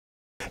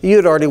You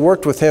had already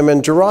worked with him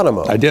in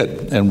Geronimo. I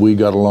did, and we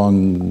got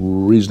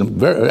along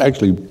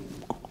actually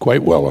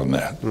quite well on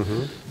that.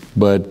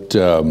 But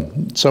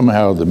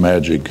somehow the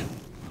magic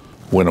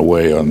went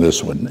away on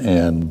this one.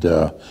 And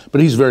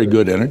but he's very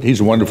good in it. He's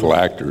a wonderful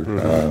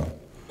actor.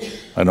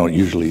 I don't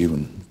usually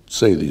even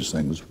say these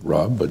things,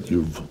 Rob, but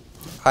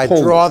I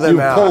draw them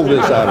out. You pulled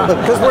this out of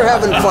me. Because we're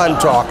having fun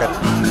talking.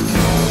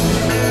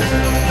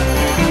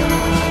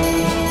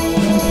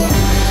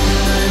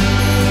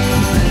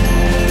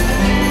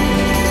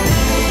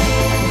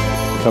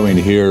 Coming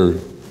here,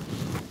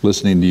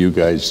 listening to you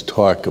guys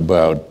talk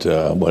about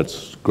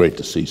what's great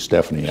to see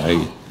Stephanie.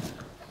 I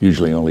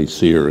usually only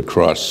see her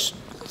across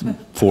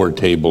 4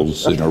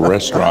 tables in a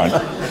restaurant.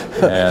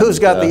 And, who's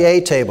got the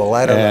A table?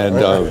 I don't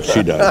know. And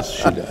she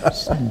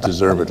does,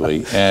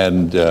 deservedly.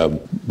 And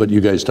but you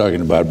guys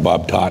talking about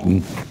Bob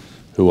Totten,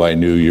 who I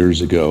knew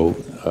years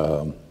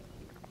ago,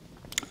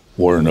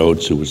 Warren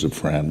Oates, who was a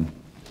friend,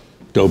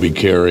 Dobe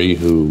Carey,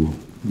 who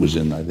was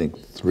in, I think,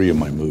 3 of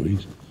my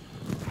movies.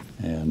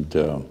 And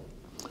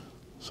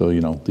so,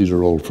 you know, these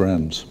are old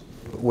friends.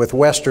 With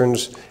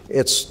Westerns,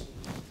 it's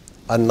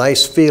a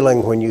nice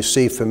feeling when you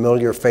see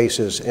familiar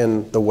faces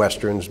in the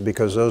Westerns,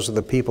 because those are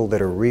the people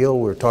that are real.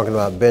 We were talking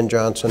about Ben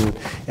Johnson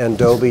and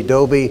Dobe.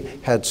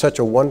 Dobe had such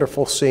a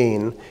wonderful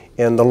scene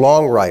in The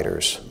Long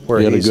Riders, where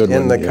he's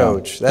in the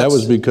coach. That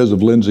was because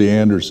of Lindsay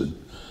Anderson.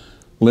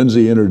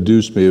 Lindsay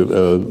introduced me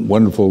a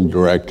wonderful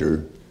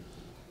director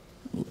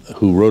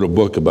who wrote a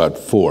book about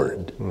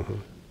Ford.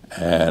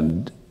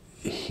 And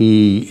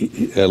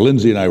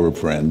Lindsay and I were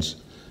friends.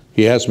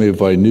 He asked me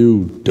if I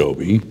knew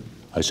Dobe.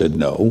 I said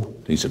no.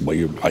 He said, well,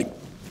 you're like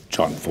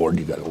John Ford,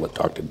 you got to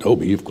talk to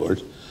Dobe, of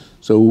course.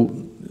 So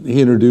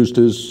he introduced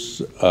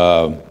us,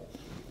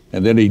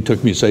 and then he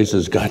took me aside and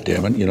says, God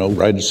damn it, you know,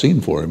 write a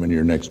scene for him in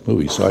your next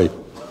movie. So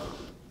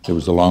it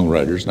was The Long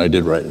Riders, and I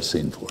did write a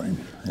scene for him.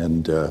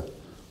 And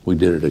we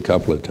did it a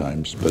couple of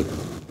times, but,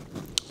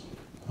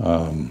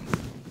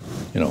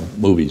 you know,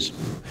 movies.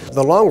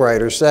 The Long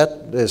Riders,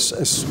 that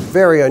is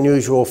very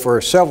unusual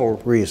for several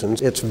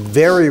reasons. It's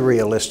very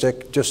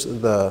realistic,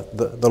 just the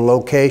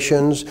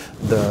locations,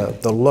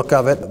 the look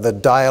of it, the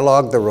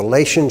dialogue, the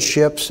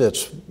relationships.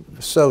 It's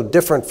so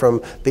different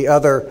from the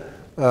other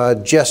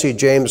Jesse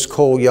James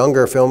Cole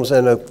Younger films.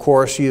 And of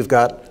course, you've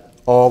got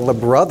all the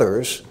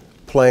brothers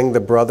playing the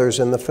brothers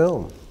in the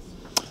film.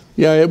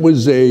 Yeah, it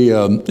was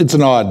it's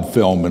an odd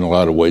film in a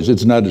lot of ways.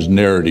 It's not as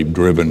narrative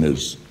driven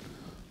as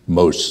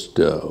most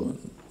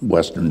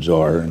Westerns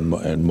are,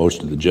 and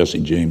most of the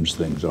Jesse James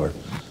things are.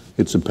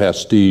 It's a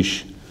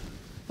pastiche.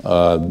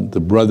 The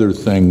brother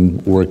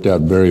thing worked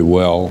out very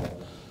well.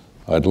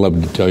 I'd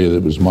love to tell you that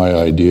it was my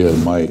idea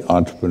and my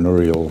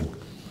entrepreneurial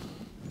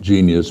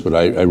genius, but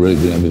I really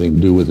didn't have anything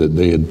to do with it.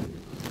 They had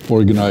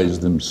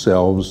organized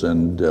themselves,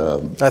 and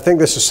I think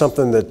this is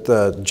something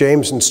that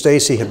James and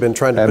Stacy had been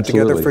trying to put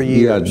together for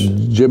years. Yeah,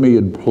 Jimmy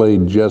had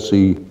played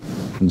Jesse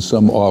in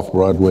some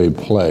off-Broadway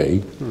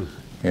play,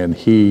 and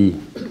he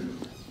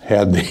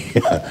had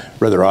the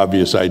rather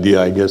obvious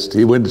idea, I guess.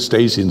 He went to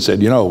Stacy and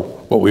said, you know,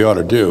 what we ought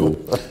to do,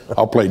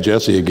 I'll play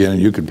Jesse again,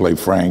 and you can play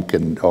Frank,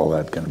 and all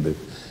that kind of bit.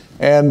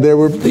 And they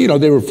were, you know,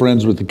 they were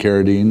friends with the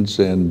Carradines,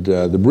 and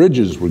the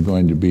Bridges were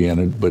going to be in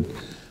it, but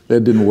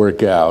that didn't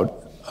work out.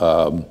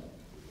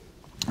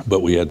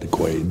 But we had the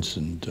Quaids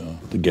and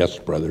the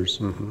Guest brothers.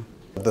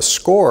 The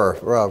score,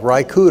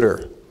 Ry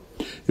Cooder.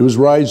 It was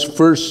Ry's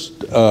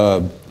first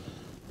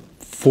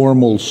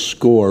formal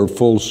score,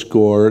 full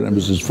score, and it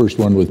was his first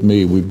one with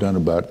me. We've done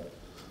about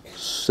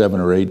 7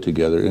 or 8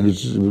 together, and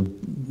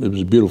it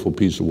was a beautiful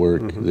piece of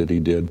work that he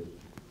did.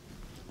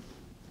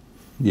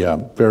 Yeah,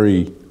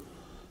 very,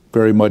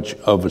 very much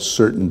of a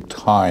certain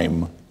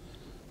time.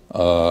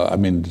 I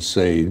mean to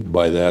say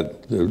by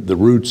that, the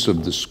roots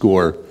of the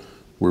score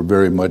were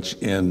very much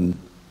in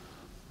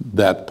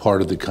that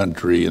part of the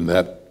country, in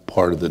that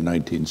part of the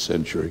 19th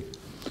century.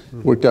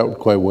 Worked out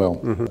quite well.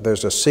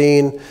 There's a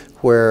scene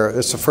where,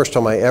 it's the first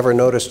time I ever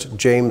noticed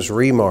James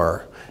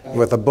Remar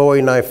with a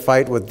Bowie knife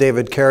fight with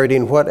David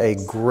Carradine. What a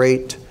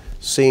great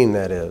scene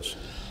that is.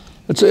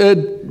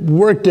 It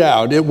worked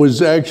out. It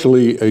was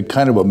actually a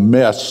kind of a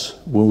mess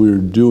when we were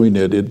doing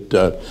it.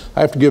 I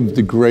have to give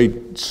the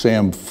great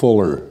Sam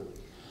Fuller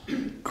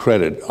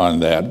credit on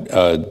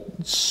that.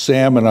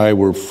 Sam and I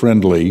were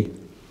friendly.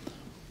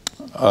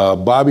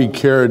 Bobby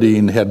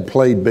Carradine had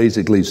played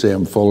basically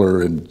Sam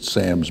Fuller in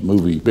Sam's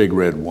movie Big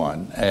Red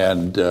One,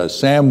 and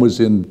Sam was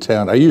in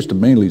town. I used to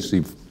mainly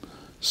see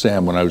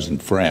Sam when I was in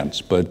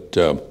France, but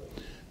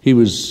he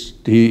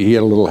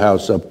had a little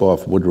house up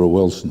off Woodrow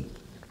Wilson,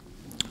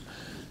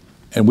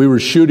 and we were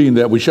shooting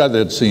that. We shot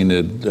that scene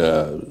at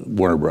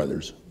Warner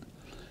Brothers,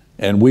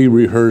 and we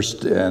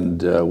rehearsed,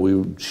 and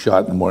we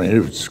shot in the morning.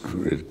 It was,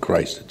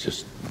 Christ, it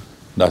just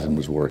nothing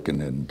was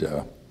working,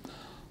 and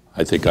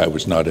I think I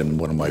was not in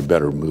one of my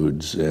better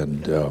moods,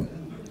 and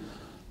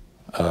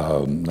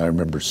I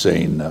remember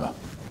saying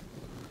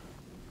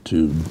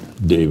to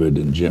David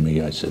and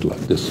Jimmy, I said, look,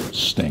 this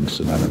stinks,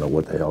 and I don't know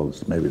what the hell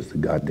is, maybe it's the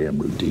goddamn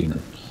routine,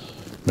 or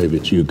maybe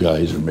it's you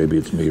guys, or maybe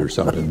it's me or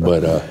something,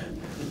 but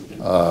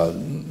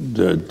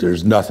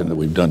there's nothing that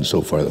we've done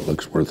so far that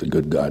looks worth a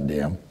good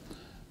goddamn.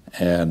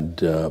 And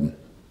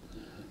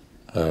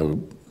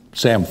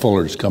Sam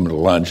Fuller's coming to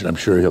lunch, and I'm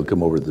sure he'll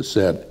come over to the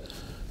set.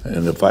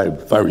 And if I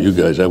were you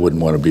guys, I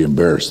wouldn't want to be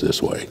embarrassed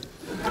this way.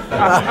 And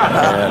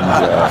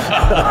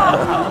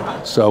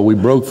so we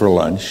broke for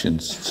lunch,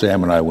 and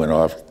Sam and I went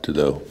off to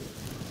the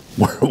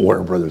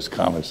Warner Brothers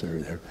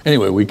commissary there.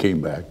 Anyway, we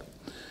came back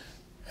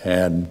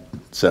and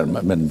said,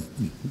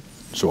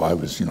 so I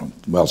was,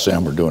 well,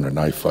 Sam, we're doing a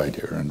knife fight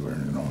here, and we're,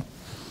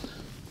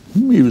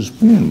 he was,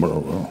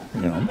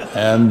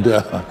 and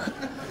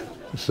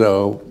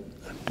so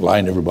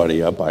line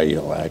everybody up, I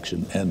yell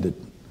action, and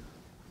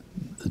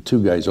the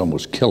two guys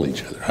almost kill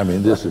each other. I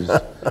mean, it's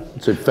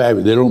a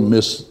fabulous, they don't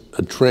miss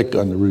a trick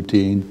on the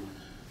routine.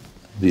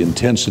 The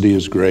intensity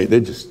is great. They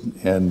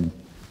didn't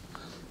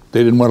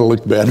want to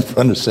look bad in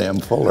front of Sam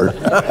Fuller.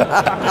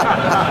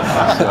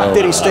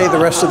 Did he stay the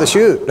rest of the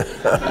shoot?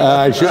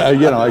 I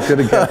could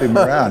have kept him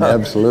around,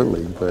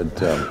 absolutely. But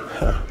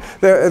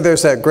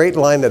there's that great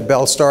line that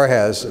Belle Starr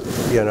has.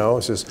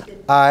 It says,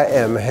 "I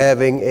am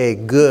having a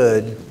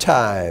good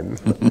time."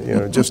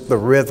 Just the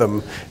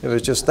rhythm.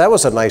 That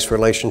was a nice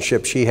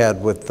relationship she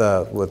had with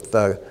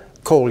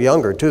Cole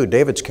Younger too,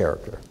 David's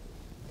character.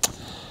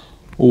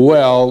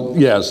 Well,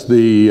 yes,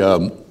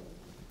 the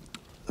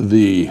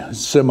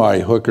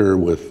semi-hooker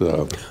with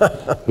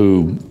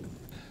who,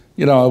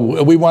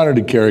 we wanted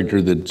a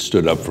character that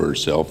stood up for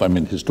herself. I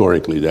mean,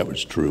 historically, that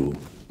was true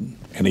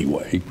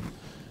anyway.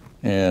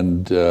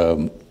 And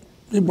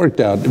it worked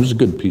out. It was a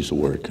good piece of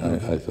work,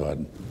 I thought.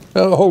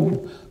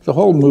 The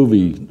whole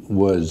movie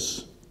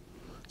was,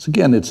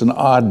 it's an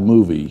odd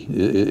movie.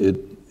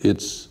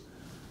 It's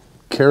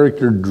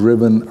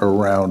character-driven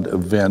around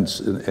events,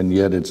 and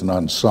yet it's an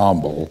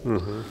ensemble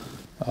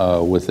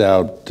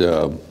without...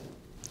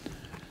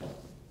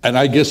 And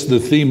I guess the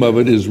theme of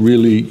it is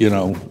really,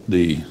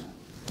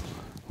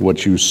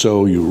 what you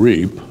sow, you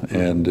reap.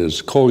 And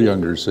as Cole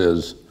Younger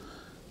says,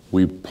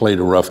 we played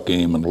a rough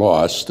game and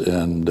lost,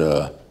 and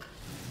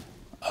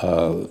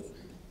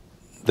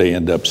they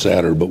end up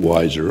sadder but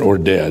wiser, or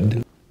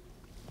dead.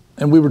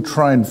 And we were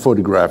trying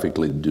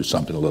photographically to do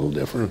something a little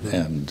different.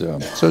 And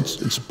so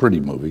it's a pretty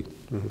movie.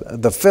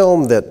 The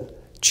film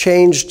that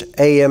changed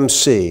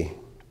AMC.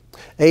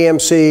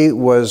 AMC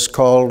was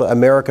called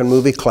American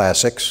Movie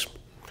Classics,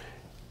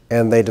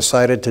 and they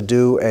decided to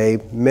do a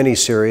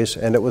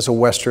miniseries, and it was a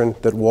Western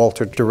that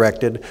Walter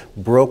directed,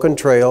 Broken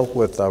Trail,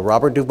 with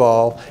Robert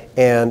Duvall,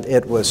 and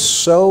it was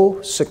so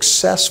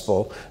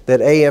successful that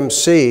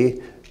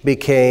AMC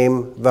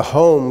became the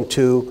home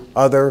to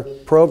other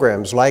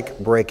programs like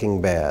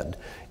Breaking Bad,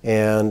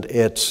 and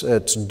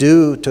it's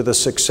due to the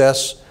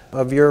success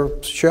of your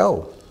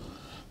show.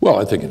 Well,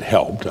 I think it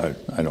helped. I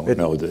don't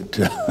know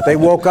that... They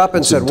woke up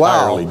and said,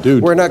 wow,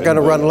 we're not going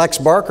to run Lex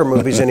Barker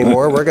movies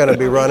anymore. We're going to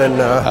be running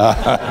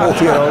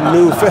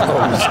new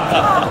films.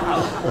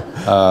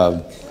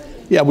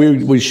 Yeah,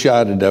 we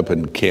shot it up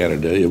in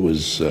Canada. It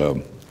was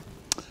a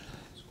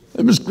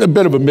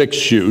bit of a mixed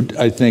shoot.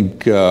 I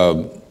think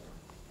I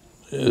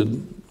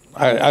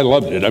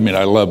loved it. I mean,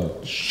 I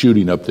loved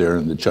shooting up there,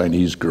 and the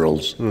Chinese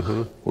girls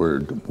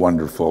were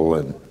wonderful,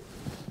 and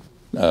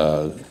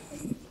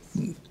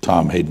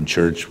Tom Hayden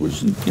Church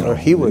was,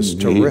 he was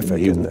terrific.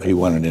 He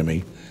won an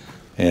Emmy.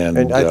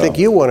 And I think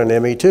you won an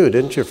Emmy too,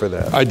 didn't you, for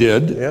that? I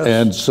did, yes.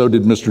 And so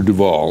did Mr.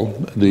 Duvall.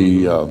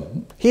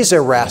 He's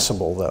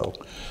irascible, though.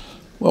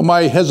 Well,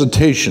 my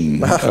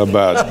hesitation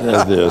about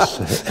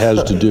this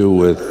has to do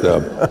with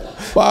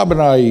Bob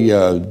and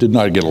I did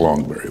not get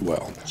along very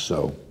well.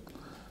 So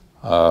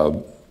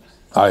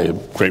I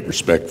have great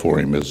respect for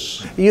him.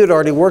 You had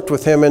already worked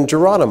with him in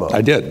Geronimo.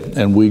 I did,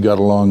 and we got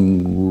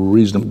along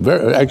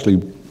reasonably,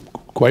 actually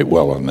quite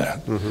well on that.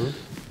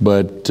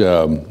 But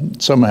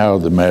somehow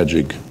the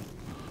magic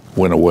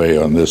went away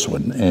on this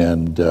one.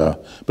 And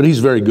but he's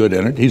very good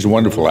in it. He's a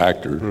wonderful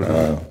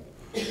actor.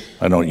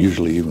 I don't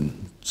usually even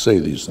say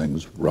these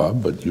things,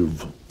 Rob, but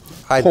you've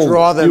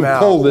draw them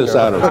out. You pulled this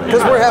out of me.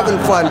 Because we're having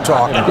fun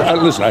talking.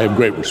 Listen, I have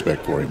great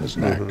respect for him as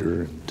an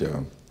actor.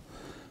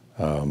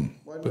 And,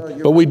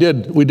 but we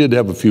did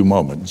have a few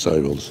moments, I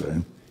will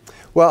say.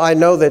 Well, I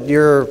know that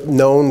you're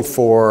known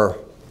for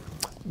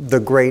the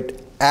great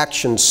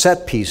action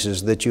set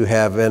pieces that you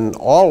have in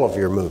all of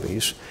your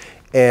movies,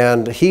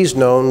 and he's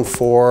known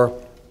for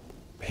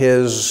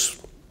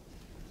his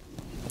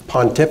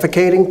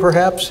pontificating,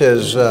 perhaps,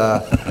 his,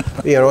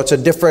 it's a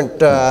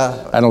different...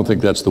 I don't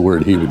think that's the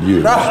word he would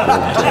use. But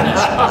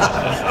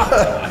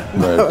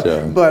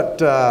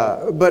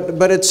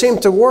it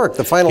seemed to work,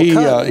 the final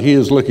cut. He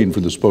is looking for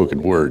the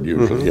spoken word,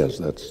 usually. Yes,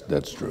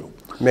 that's true.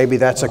 Maybe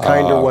that's a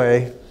kinder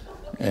way.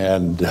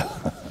 And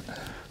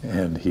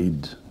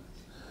he'd...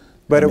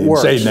 But it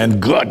works. Say, then,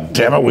 God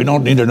damn it, we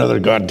don't need another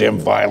goddamn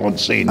violent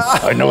scene.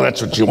 I know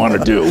that's what you want to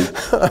do.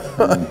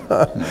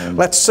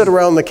 Let's sit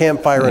around the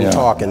campfire and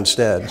talk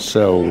instead.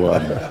 So,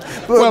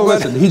 well,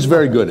 listen, he's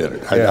very good at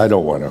it. I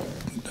don't want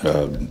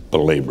to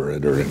belabor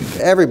it or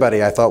anything.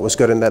 Everybody, I thought, was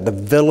good in that. The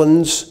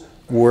villains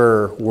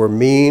were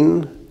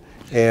mean,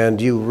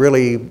 And you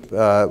really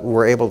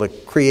were able to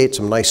create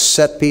some nice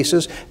set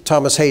pieces.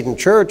 Thomas Hayden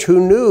Church, who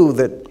knew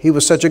that he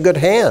was such a good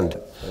hand?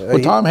 Well,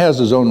 Tom has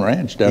his own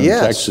ranch down in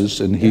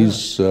Texas, and he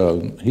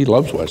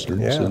loves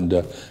Westerns,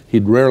 and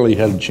he'd rarely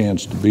had a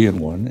chance to be in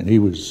one, and he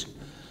was,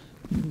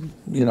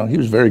 he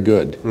was very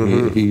good.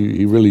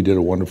 He really did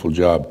a wonderful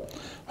job.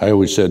 I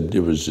always said it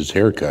was his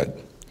haircut.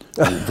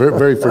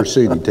 Very first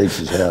scene, he takes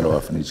his hat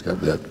off, and he's got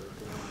that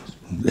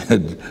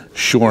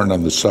shorn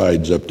on the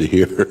sides up to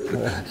here,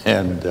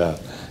 and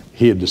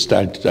he had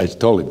decided. I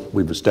told him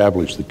we've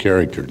established the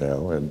character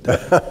now, and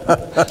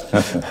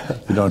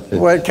you don't.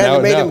 Well, it kind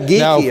of made him geeky.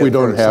 Now, if we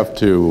don't have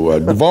to,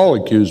 Duvall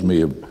accused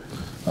me of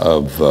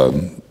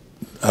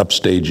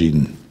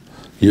upstaging.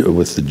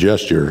 With the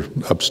gesture,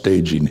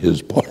 upstaging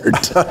his part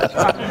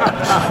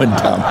when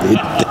Tom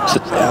Hayden takes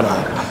his hat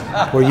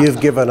off. Well,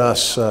 you've given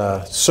us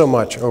so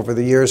much over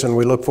the years, and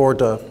we look forward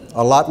to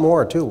a lot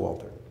more, too,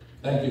 Walter.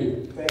 Thank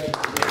you.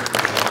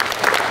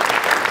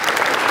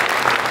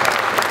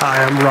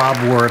 Hi, I'm Rob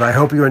Word. I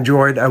hope you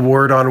enjoyed A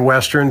Word on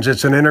Westerns.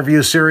 It's an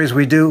interview series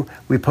we do.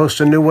 We post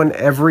a new one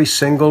every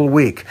single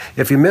week.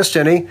 If you missed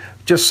any,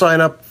 just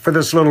sign up for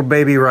this little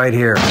baby right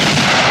here.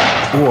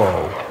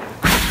 Whoa.